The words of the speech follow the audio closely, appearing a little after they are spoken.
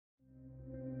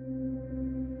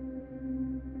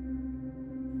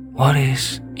What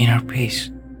is inner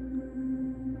peace?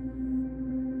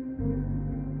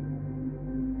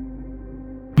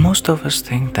 Most of us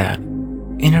think that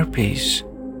inner peace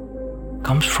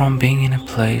comes from being in a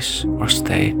place or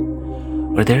state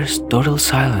where there's total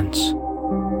silence,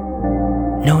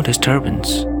 no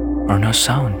disturbance or no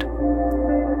sound.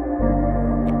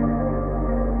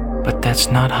 But that's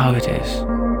not how it is.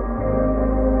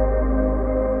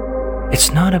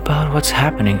 It's not about what's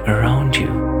happening around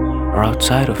you or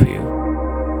outside of you.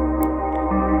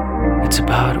 It's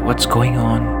about what's going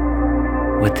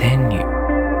on within you.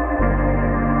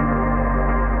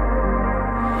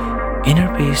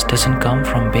 Inner peace doesn't come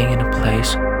from being in a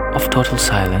place of total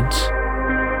silence.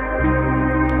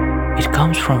 It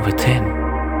comes from within.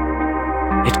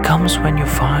 It comes when you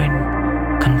find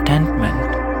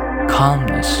contentment,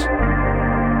 calmness,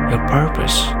 your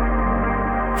purpose,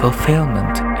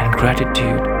 fulfillment, and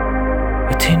gratitude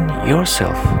within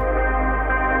yourself.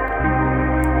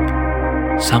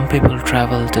 Some people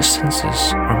travel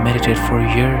distances or meditate for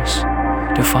years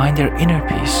to find their inner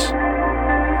peace,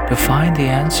 to find the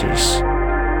answers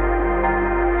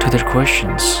to their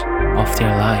questions of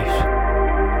their life.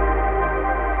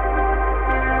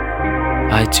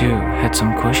 I too had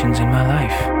some questions in my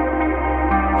life.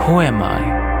 Who am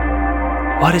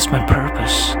I? What is my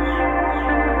purpose?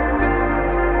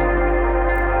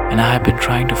 And I have been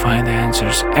trying to find the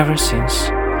answers ever since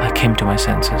I came to my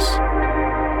senses.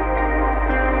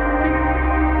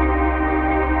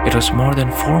 It was more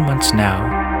than 4 months now.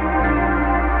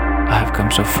 I have come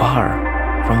so far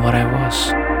from what I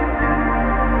was.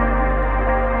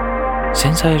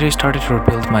 Since I restarted to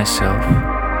rebuild myself,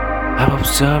 I've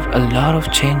observed a lot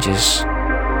of changes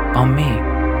on me,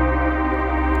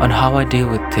 on how I deal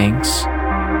with things,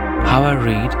 how I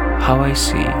read, how I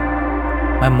see,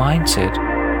 my mindset,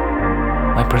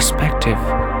 my perspective,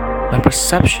 my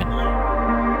perception.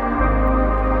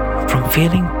 From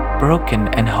feeling broken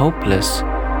and hopeless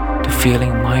to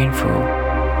feeling mindful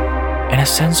and a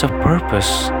sense of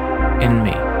purpose in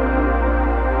me.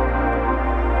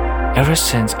 Ever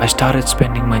since I started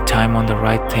spending my time on the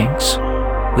right things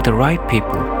with the right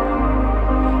people,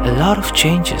 a lot of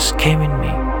changes came in me.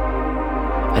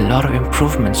 A lot of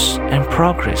improvements and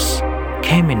progress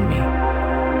came in me.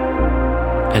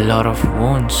 A lot of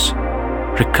wounds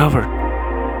recovered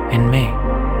in me.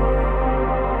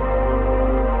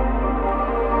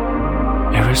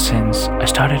 Ever since I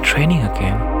started training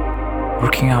again,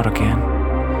 working out again,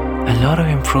 a lot of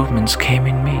improvements came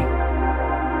in me,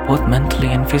 both mentally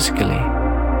and physically.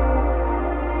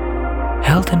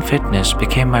 Health and fitness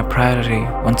became my priority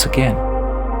once again.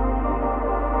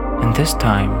 And this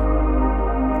time,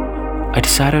 I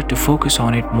decided to focus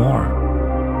on it more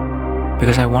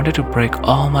because I wanted to break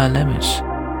all my limits.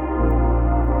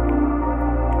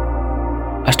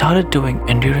 I started doing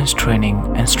endurance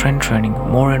training and strength training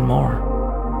more and more.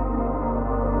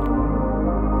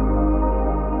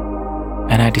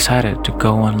 And I decided to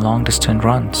go on long-distance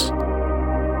runs.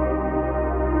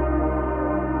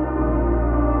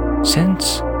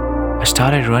 Since I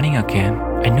started running again,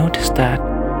 I noticed that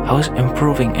I was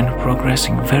improving and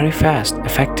progressing very fast,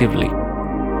 effectively.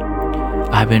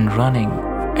 I've been running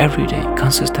every day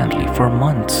consistently for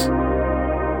months,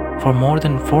 for more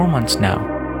than 4 months now.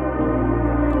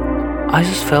 I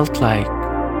just felt like,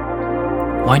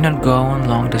 why not go on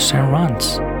long-distance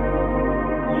runs?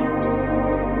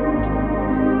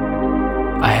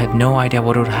 I had no idea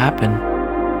what would happen,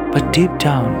 but deep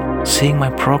down, seeing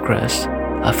my progress,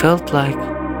 I felt like,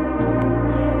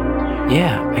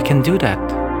 yeah, I can do that.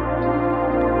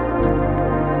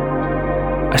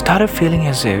 I started feeling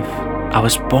as if I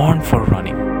was born for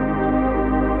running.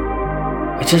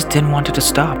 I just didn't want it to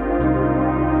stop.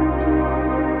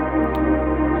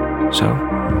 So,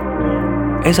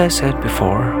 as I said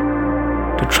before,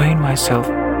 to train myself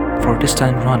for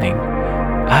distance running,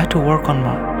 I had to work on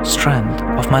my strength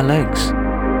of my legs.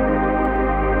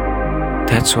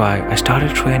 That's why I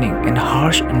started training in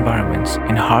harsh environments,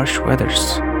 in harsh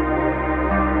weathers.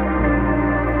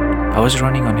 I was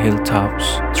running on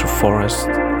hilltops, through forests,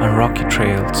 on rocky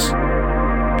trails,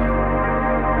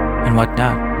 and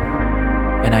whatnot.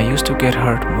 And I used to get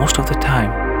hurt most of the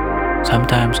time.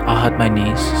 Sometimes I hurt my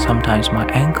knees, sometimes my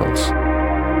ankles.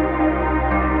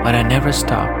 But I never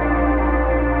stopped,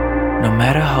 no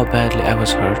matter how badly I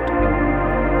was hurt.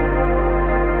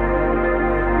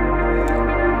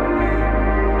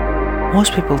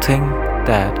 Most people think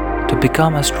that to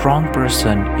become a strong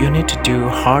person, you need to do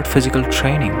hard physical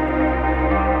training.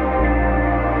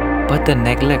 But they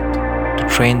neglect to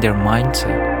train their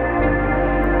mindset.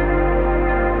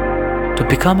 To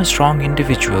become a strong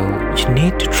individual, you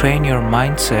need to train your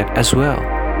mindset as well.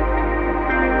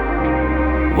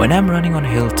 When I'm running on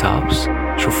hilltops,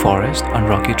 through forests, on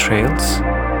rocky trails,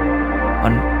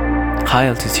 on high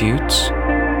altitudes,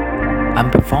 I'm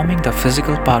performing the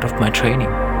physical part of my training.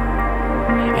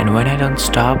 And when I don't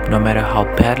stop, no matter how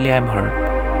badly I'm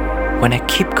hurt, when I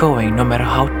keep going, no matter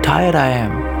how tired I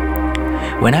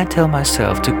am, when I tell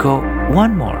myself to go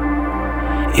one more,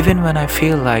 even when I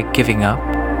feel like giving up,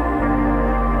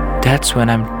 that's when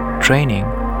I'm training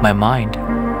my mind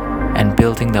and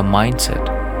building the mindset.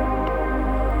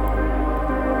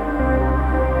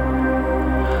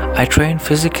 I train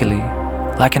physically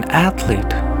like an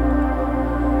athlete,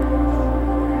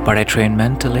 but I train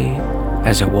mentally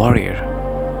as a warrior.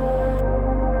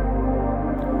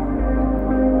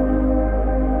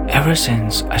 Ever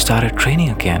since I started training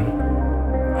again,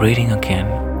 reading again,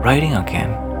 writing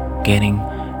again, gaining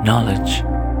knowledge,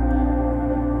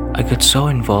 I got so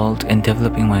involved in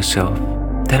developing myself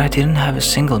that I didn't have a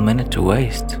single minute to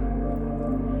waste.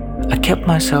 I kept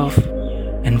myself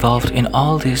involved in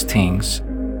all these things,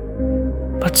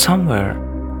 but somewhere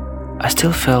I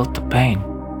still felt the pain.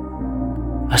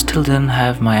 I still didn't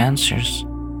have my answers.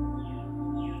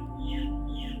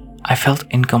 I felt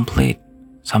incomplete,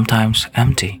 sometimes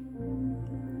empty.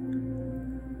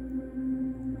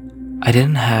 I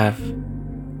didn't have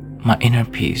my inner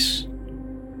peace.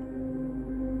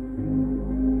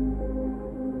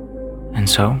 And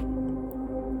so,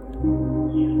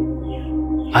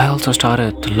 I also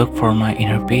started to look for my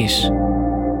inner peace,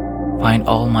 find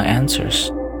all my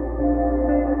answers.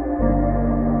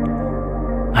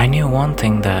 I knew one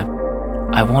thing, that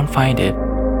I won't find it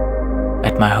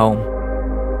at my home.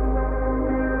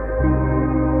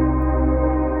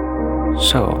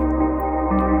 So,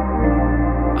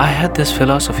 I had this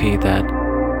philosophy that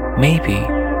maybe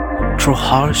through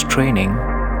harsh training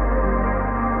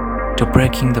to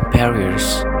breaking the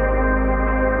barriers,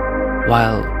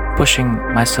 while pushing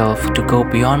myself to go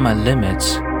beyond my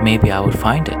limits, maybe I would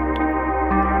find it.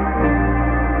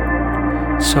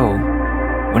 So,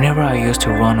 whenever I used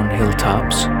to run on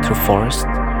hilltops through forests,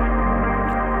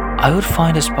 I would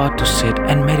find a spot to sit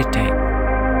and meditate.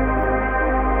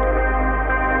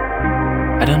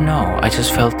 I don't know, I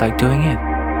just felt like doing it.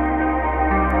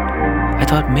 I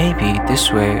thought maybe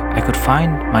this way I could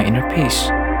find my inner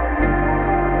peace.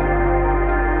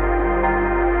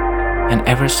 And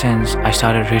ever since I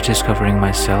started rediscovering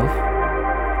myself,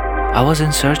 I was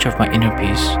in search of my inner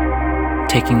peace,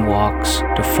 taking walks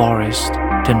to forest,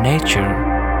 to nature.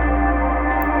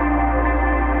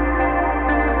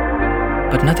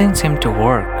 But nothing seemed to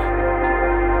work.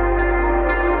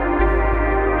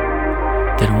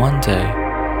 Then one day,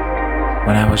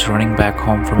 when I was running back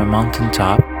home from a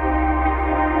mountaintop,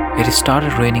 it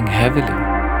started raining heavily.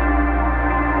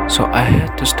 So I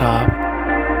had to stop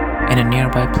in a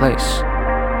nearby place.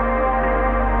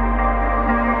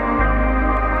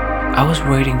 I was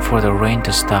waiting for the rain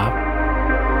to stop,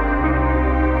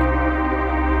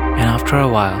 and after a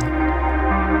while,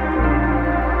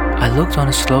 I looked on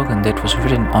a slogan that was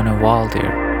written on a wall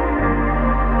there.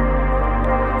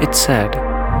 It said,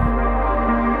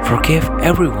 "Forgive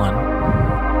everyone,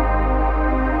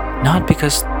 not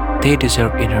because they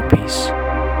deserve inner peace,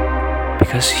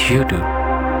 because you do."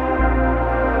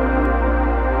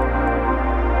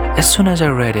 As soon as I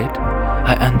read it,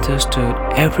 I understood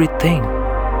everything.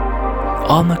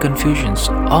 All my confusions,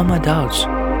 all my doubts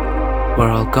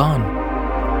were all gone.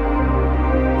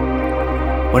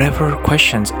 Whatever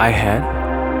questions I had,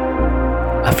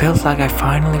 I felt like I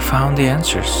finally found the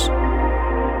answers.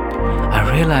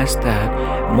 I realized that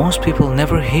most people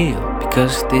never heal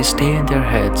because they stay in their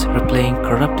heads replaying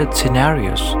corrupted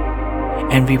scenarios,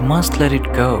 and we must let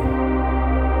it go.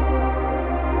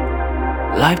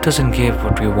 Life doesn't give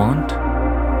what we want,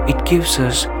 it gives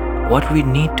us what we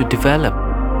need to develop,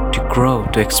 to grow,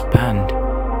 to expand.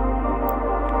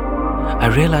 I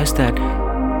realized that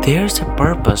there's a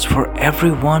purpose for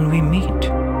everyone we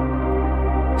meet.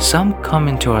 Some come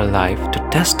into our life to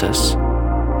test us,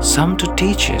 some to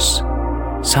teach us,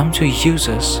 some to use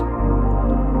us,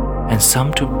 and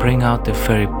some to bring out the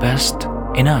very best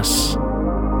in us.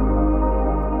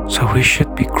 So we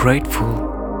should be grateful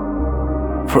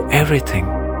for everything.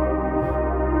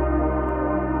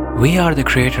 We are the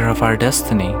creator of our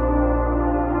destiny,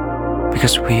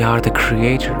 because we are the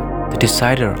creator, the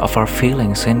decider of our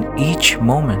feelings in each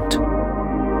moment.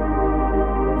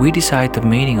 We decide the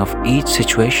meaning of each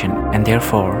situation, and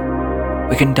therefore,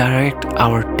 we can direct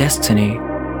our destiny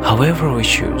however we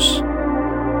choose.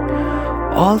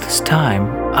 All this time,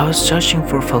 I was searching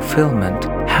for fulfillment,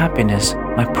 happiness,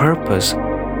 my purpose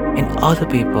in other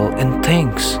people, in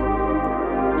things.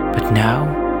 But now,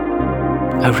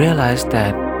 I realized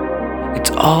that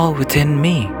it's all within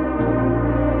me.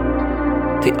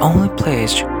 The only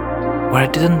place where I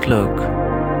didn't look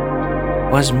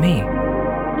was me.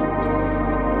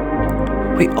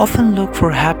 We often look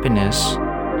for happiness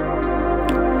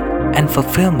and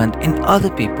fulfillment in other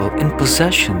people, in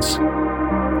possessions.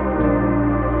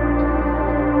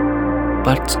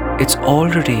 But it's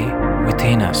already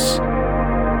within us.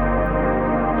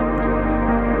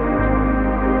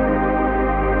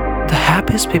 The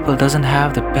happiest people doesn't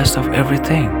have the best of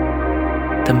everything.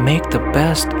 They make the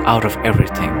best out of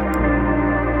everything.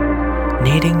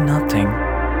 Needing nothing,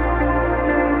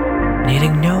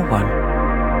 needing no one,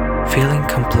 feeling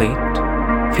complete,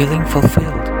 feeling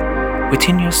fulfilled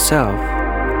within yourself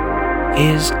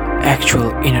is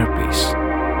actual inner peace.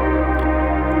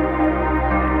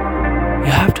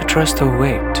 You have to trust the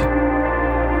wait.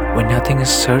 When nothing is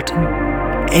certain,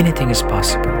 anything is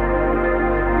possible.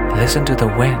 Listen to the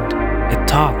wind, it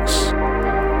talks.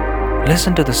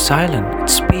 Listen to the silence, it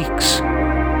speaks.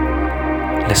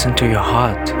 Listen to your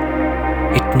heart,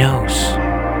 it knows.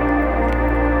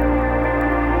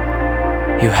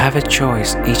 You have a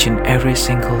choice each and every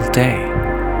single day.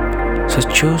 So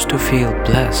choose to feel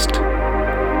blessed.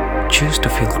 Choose to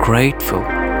feel grateful.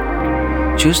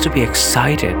 Choose to be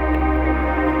excited.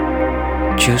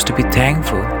 Choose to be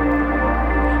thankful.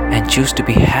 And choose to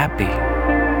be happy.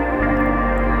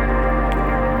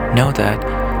 Know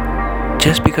that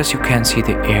just because you can't see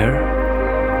the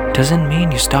air doesn't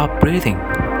mean you stop breathing.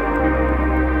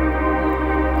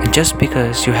 And just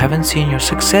because you haven't seen your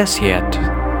success yet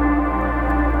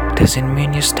doesn't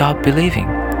mean you stop believing.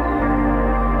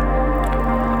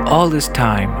 All this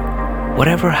time,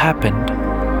 whatever happened,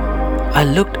 I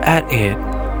looked at it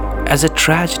as a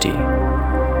tragedy.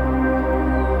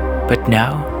 But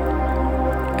now,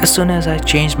 as soon as I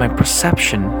changed my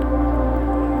perception,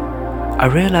 I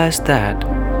realized that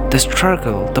the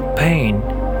struggle, the pain,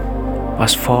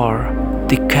 was for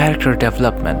the character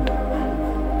development.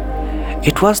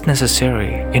 It was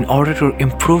necessary in order to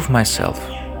improve myself.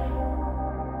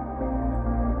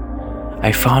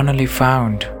 I finally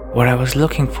found what I was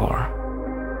looking for.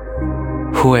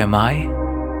 Who am I?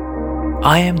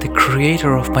 I am the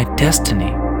creator of my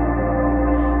destiny.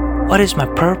 What is my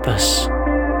purpose?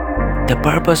 The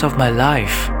purpose of my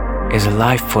life is a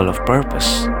life full of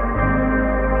purpose.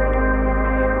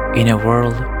 In a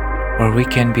world where we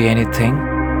can be anything,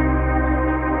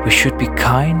 we should be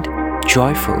kind,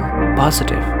 joyful,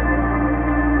 positive,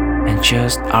 and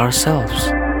just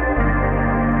ourselves.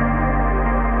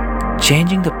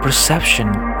 Changing the perception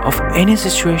of any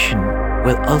situation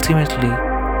will ultimately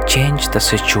change the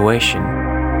situation.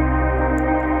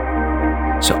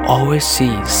 So always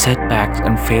see setbacks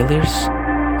and failures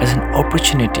as an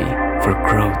opportunity for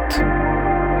growth.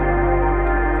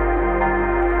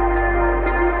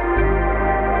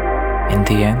 In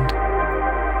the end,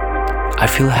 I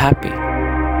feel happy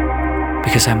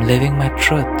because I'm living my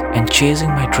truth and chasing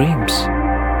my dreams.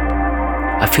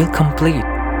 I feel complete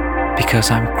because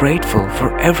I'm grateful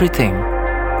for everything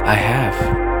I have.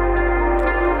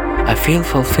 I feel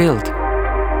fulfilled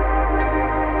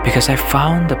because I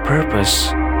found the purpose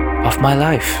of my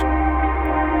life.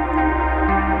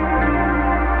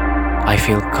 I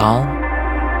feel calm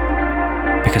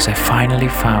because I finally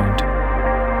found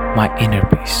my inner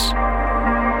peace.